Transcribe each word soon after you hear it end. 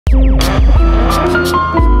Hey,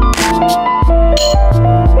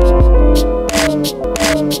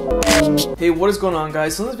 what is going on,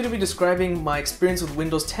 guys? So in this video I'll be describing my experience with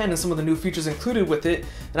Windows 10 and some of the new features included with it.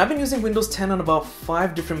 And I've been using Windows 10 on about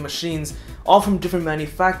 5 different machines, all from different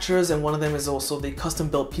manufacturers, and one of them is also the custom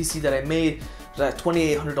built PC that I made, that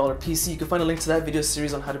 $2,800 PC. You can find a link to that video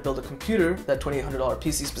series on how to build a computer, that $2,800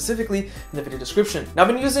 PC specifically, in the video description. Now I've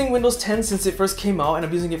been using Windows 10 since it first came out, and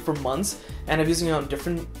I'm using it for months, and I'm using it on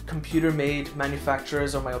different computer made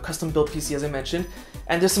manufacturers or my custom built PC, as I mentioned.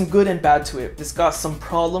 And there's some good and bad to it. It's got some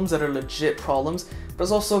problems that are legit problems, but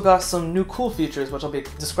it's also got some new cool features which I'll be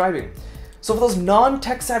describing. So for those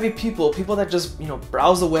non-tech savvy people that just,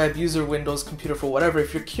 browse the web, use their Windows computer for whatever,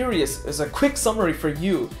 if you're curious, as a quick summary for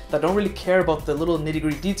you that don't really care about the little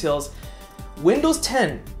nitty-gritty details, Windows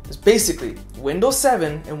 10 is basically Windows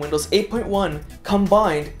 7 and Windows 8.1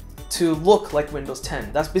 combined to look like Windows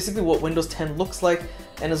 10. That's basically what Windows 10 looks like,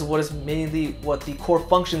 and is mainly what the core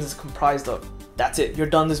functions is comprised of. That's it, you're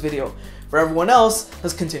done this video. For everyone else,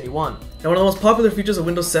 let's continue on. Now, one of the most popular features of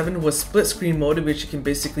Windows 7 was split screen mode, in which you can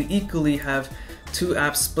basically equally have two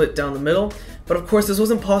apps split down the middle. But of course, this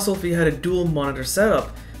wasn't possible if you had a dual monitor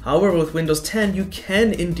setup. However, with Windows 10, you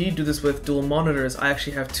can indeed do this with dual monitors. I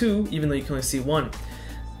actually have two, even though you can only see one.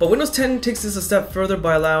 But Windows 10 takes this a step further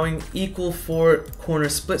by allowing equal 4-corner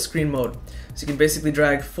split screen mode. So you can basically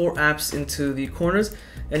drag 4 apps into the corners,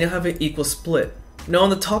 and you'll have an equal split. Now,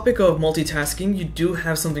 on the topic of multitasking, you do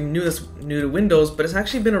have something new that's new to Windows, but it's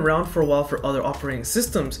actually been around for a while for other operating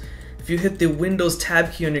systems. If you hit the Windows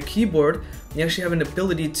Tab key on your keyboard, you actually have an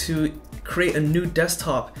ability to create a new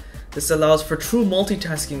desktop. This allows for true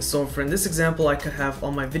multitasking. So in this example, I could have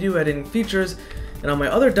all my video editing features, and on my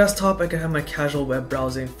other desktop, I could have my casual web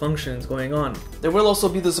browsing functions going on. There will also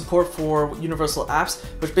be the support for universal apps,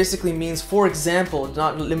 which basically means, for example,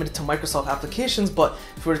 not limited to Microsoft applications, but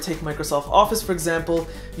if we were to take Microsoft Office, for example,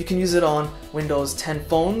 you can use it on Windows 10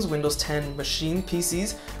 phones, Windows 10 machine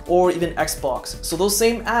PCs, or even Xbox. So those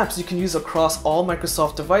same apps you can use across all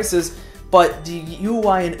Microsoft devices, but the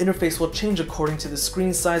UI and interface will change according to the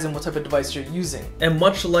screen size and what type of device you're using. And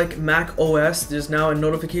much like Mac OS, there's now a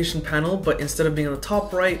notification panel, but instead of being on the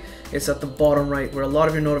top right, it's at the bottom right, where a lot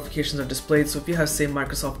of your notifications are displayed. So if you have, say,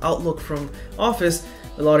 Microsoft Outlook from Office,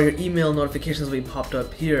 a lot of your email notifications will be popped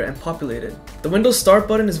up here and populated. The Windows Start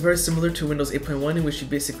button is very similar to Windows 8.1, in which you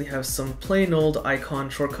basically have some plain old icon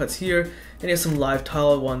shortcuts here, and you have some live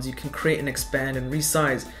tile ones you can create and expand and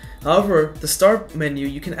resize. However, the Start menu,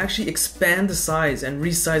 you can actually expand the size and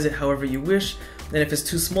resize it however you wish, and if it's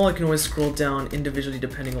too small, you can always scroll down individually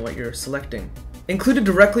depending on what you're selecting. Included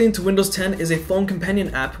directly into Windows 10 is a phone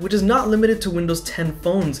companion app, which is not limited to Windows 10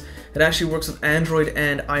 phones. It actually works with Android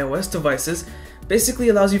and iOS devices. Basically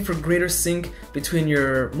allows you for greater sync between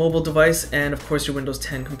your mobile device and, of course, your Windows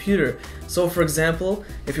 10 computer. So for example,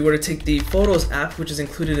 if you were to take the Photos app, which is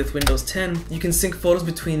included with Windows 10, you can sync photos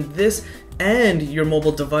between this and your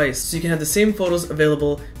mobile device, so you can have the same photos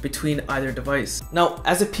available between either device. Now,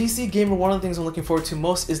 as a PC gamer, one of the things I'm looking forward to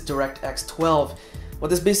most is DirectX 12. What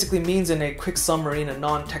this basically means, in a quick summary in a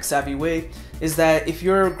non-tech savvy way, is that if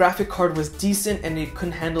your graphic card was decent and it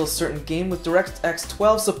couldn't handle a certain game, with DirectX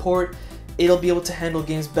 12 support, it'll be able to handle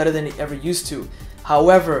games better than it ever used to.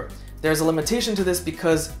 However, there's a limitation to this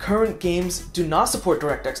because current games do not support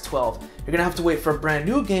DirectX 12. You're gonna have to wait for brand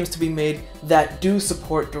new games to be made that do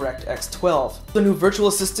support DirectX 12. The new virtual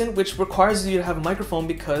assistant, which requires you to have a microphone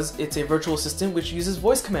because it's a virtual assistant which uses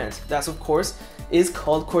voice commands. That's, of course, is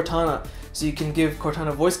called Cortana. So you can give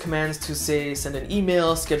Cortana voice commands to, say, send an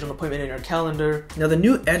email, schedule an appointment in your calendar. Now, the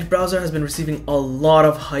new Edge browser has been receiving a lot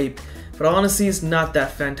of hype, but honestly, it's not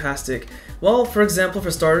that fantastic. Well, for example, for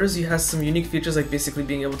starters, you have some unique features like basically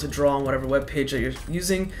being able to draw on whatever web page that you're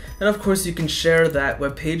using, and of course you can share that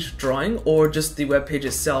web page drawing or just the web page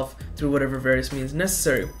itself through whatever various means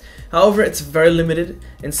necessary. However, it's very limited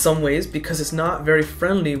in some ways because it's not very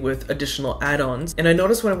friendly with additional add-ons, and I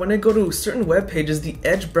notice when I go to certain web pages, the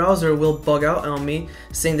Edge browser will bug out on me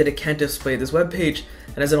saying that it can't display this web page,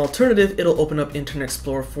 and as an alternative, it'll open up Internet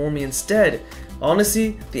Explorer for me instead.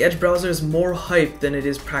 Honestly, the Edge browser is more hype than it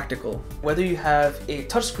is practical. Whether you have a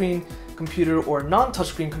touchscreen computer or a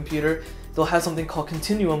non-touchscreen computer, they'll have something called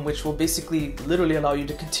Continuum, which will basically literally allow you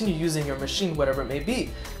to continue using your machine, whatever it may be.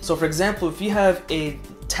 So for example, if you have a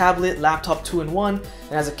tablet, laptop 2-in-1, and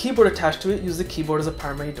has a keyboard attached to it, use the keyboard as a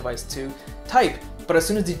primary device to type. But as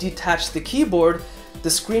soon as you detach the keyboard, the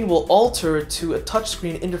screen will alter to a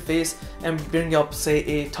touchscreen interface and bring up, say,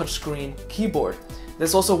 a touchscreen keyboard.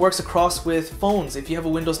 This also works across with phones. If you have a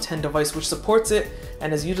Windows 10 device which supports it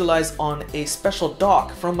and is utilized on a special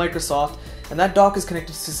dock from Microsoft, and that dock is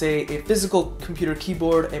connected to, say, a physical computer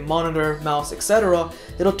keyboard, a monitor, mouse, etc.,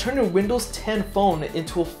 it'll turn your Windows 10 phone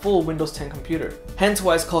into a full Windows 10 computer. Hence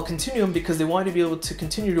why it's called Continuum, because they want you to be able to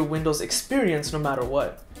continue your Windows experience no matter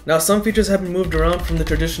what. Now, some features have been moved around from the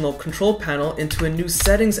traditional control panel into a new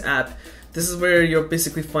settings app. This is where you'll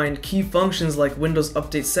basically find key functions like Windows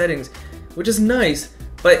Update settings, which is nice,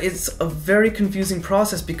 but it's a very confusing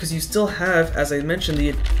process because you still have, as I mentioned,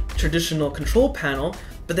 the traditional control panel,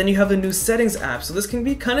 but then you have the new settings app. So this can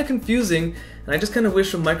be kind of confusing, and I just kind of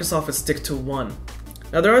wish Microsoft would stick to one.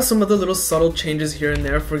 Now, there are some other little subtle changes here and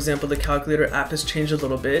there. For example, the calculator app has changed a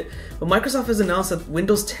little bit, but Microsoft has announced that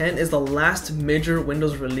Windows 10 is the last major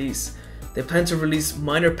Windows release. They plan to release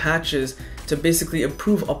minor patches to basically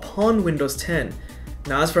improve upon Windows 10.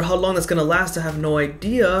 Now, as for how long that's going to last, I have no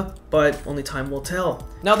idea, but only time will tell.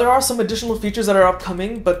 Now, there are some additional features that are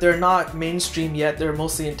upcoming, but they're not mainstream yet. They're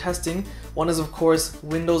mostly in testing. One is, of course,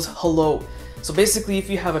 Windows Hello. So basically, if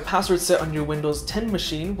you have a password set on your Windows 10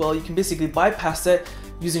 machine, well, you can basically bypass it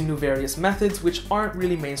using new various methods, which aren't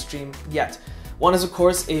really mainstream yet. One is, of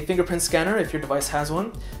course, a fingerprint scanner if your device has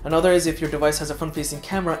one. Another is if your device has a front-facing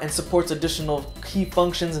camera and supports additional key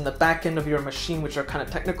functions in the back end of your machine, which are kind of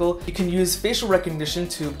technical. You can use facial recognition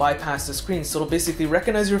to bypass the screen. So it'll basically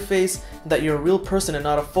recognize your face, that you're a real person and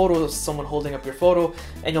not a photo of someone holding up your photo,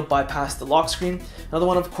 and you'll bypass the lock screen. Another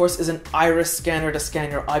one, of course, is an iris scanner to scan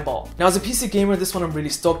your eyeball. Now, as a PC gamer, this one I'm really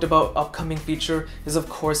stoked about. Upcoming feature is, of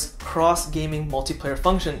course, cross-gaming multiplayer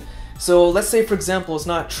function. So let's say, for example, it's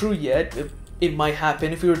not true yet. It might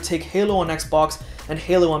happen. If we were to take Halo on Xbox and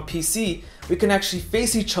Halo on PC, we can actually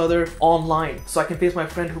face each other online. So I can face my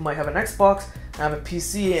friend who might have an Xbox, I have a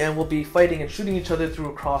PC, and we'll be fighting and shooting each other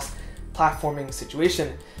through a cross-platforming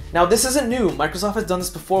situation. Now, this isn't new. Microsoft has done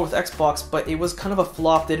this before with Xbox, but it was kind of a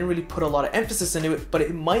flop. They didn't really put a lot of emphasis into it, but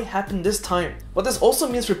it might happen this time. What this also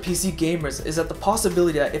means for PC gamers is that the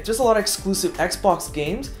possibility that if there's a lot of exclusive Xbox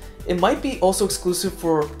games, it might be also exclusive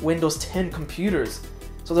for Windows 10 computers.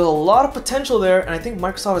 So there's a lot of potential there, and I think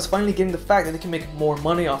Microsoft is finally getting the fact that they can make more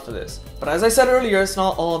money off of this. But as I said earlier, it's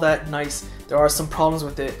not all that nice. There are some problems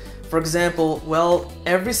with it. For example, well,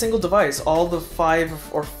 every single device, all the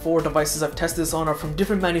 5 or 4 devices I've tested this on are from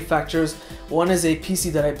different manufacturers. One is a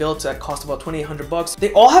PC that I built that cost about $2,800.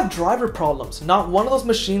 They all have driver problems. Not one of those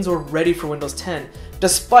machines were ready for Windows 10,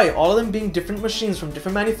 despite all of them being different machines from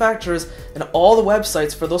different manufacturers, and all the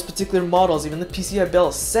websites for those particular models, even the PC I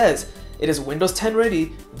built, says it is Windows 10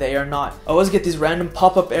 ready. They are not. I always get these random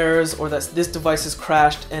pop-up errors, or that this device is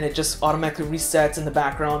crashed and it just automatically resets in the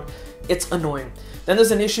background. It's annoying. Then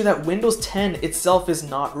there's an issue that Windows 10 itself is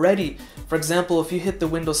not ready. For example, if you hit the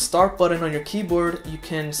Windows Start button on your keyboard, you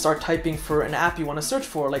can start typing for an app you want to search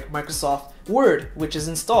for, like Microsoft Word, which is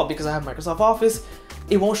installed. Because I have Microsoft Office,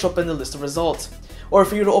 it won't show up in the list of results. Or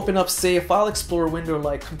if you were to open up, say, a file explorer window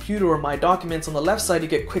like Computer or My Documents, on the left side you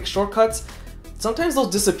get quick shortcuts. Sometimes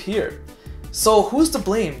those disappear. So who's to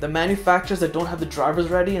blame? The manufacturers that don't have the drivers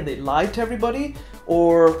ready and they lied to everybody?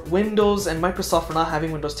 Or Windows and Microsoft for not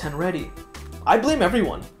having Windows 10 ready? I blame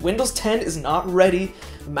everyone. Windows 10 is not ready,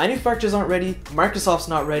 manufacturers aren't ready, Microsoft's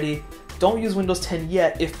not ready. Don't use Windows 10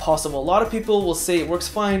 yet if possible. A lot of people will say it works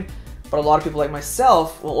fine, but a lot of people like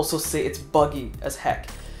myself will also say it's buggy as heck.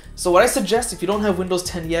 So what I suggest, if you don't have Windows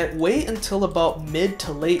 10 yet, wait until about mid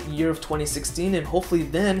to late year of 2016, and hopefully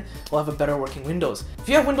then we'll have a better working Windows. If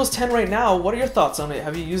you have Windows 10 right now, what are your thoughts on it?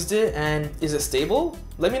 Have you used it, and is it stable?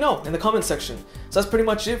 Let me know in the comment section. So that's pretty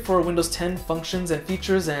much it for Windows 10 functions and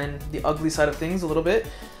features and the ugly side of things a little bit.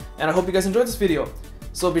 And I hope you guys enjoyed this video.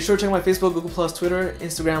 So be sure to check my Facebook, Google+, Twitter,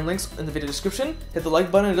 Instagram links in the video description. Hit the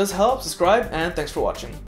like button, it does help, subscribe, and thanks for watching.